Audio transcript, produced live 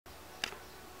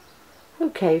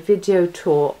Okay, video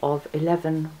tour of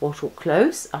 11 Wattle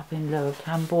Close up in Lower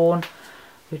Cambourne.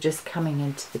 We're just coming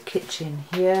into the kitchen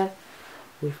here.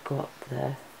 We've got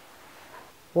the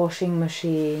washing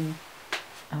machine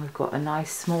and we've got a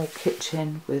nice small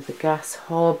kitchen with a gas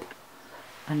hob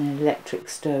and an electric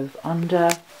stove under.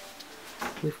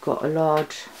 We've got a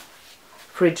large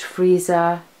fridge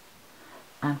freezer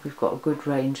and we've got a good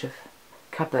range of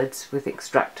cupboards with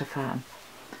extractor fan.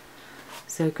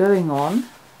 So going on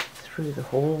through the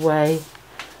hallway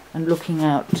and looking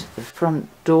out the front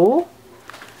door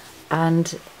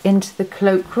and into the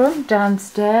cloakroom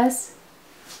downstairs.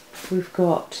 We've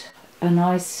got a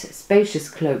nice spacious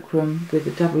cloakroom with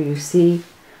a WC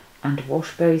and a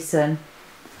wash basin.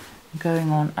 Going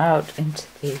on out into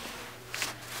the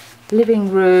living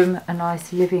room, a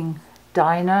nice living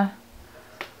diner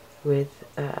with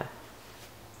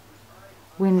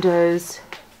windows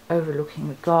overlooking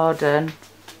the garden.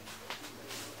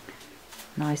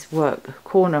 Nice work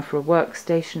corner for a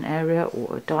workstation area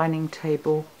or a dining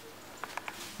table,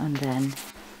 and then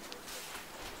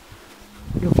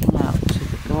looking out to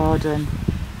the garden,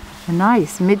 a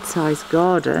nice mid-sized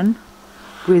garden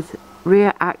with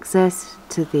rear access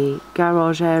to the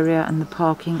garage area and the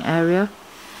parking area.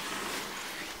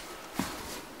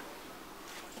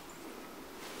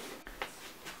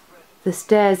 The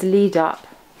stairs lead up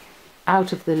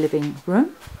out of the living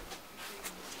room.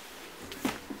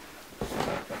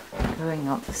 Going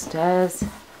up the stairs,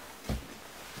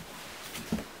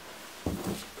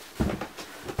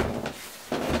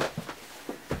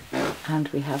 and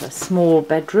we have a small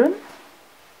bedroom,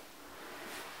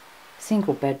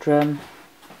 single bedroom.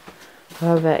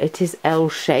 However, it is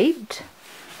L-shaped,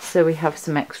 so we have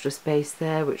some extra space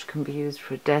there which can be used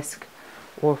for a desk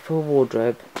or for a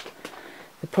wardrobe.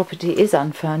 The property is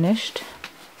unfurnished,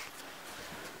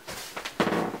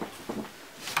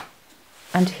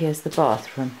 and here's the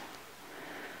bathroom.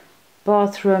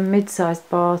 Bathroom, mid-sized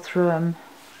bathroom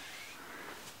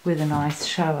with a nice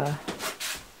shower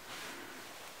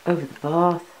over the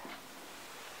bath,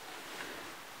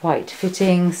 white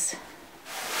fittings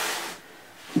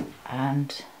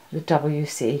and the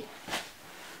WC.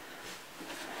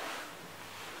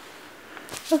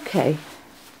 Okay,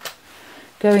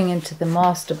 going into the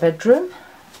master bedroom.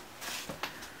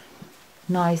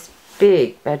 Nice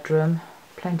big bedroom,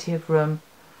 plenty of room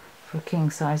for a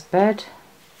king-size bed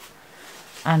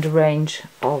and a range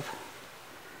of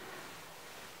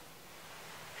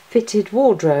fitted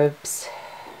wardrobes.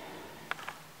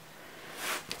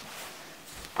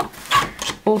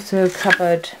 Also a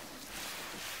cupboard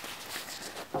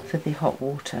for the hot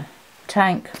water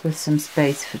tank with some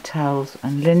space for towels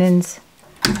and linens.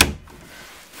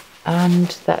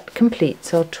 And that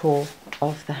completes our tour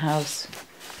of the house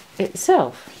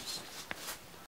itself.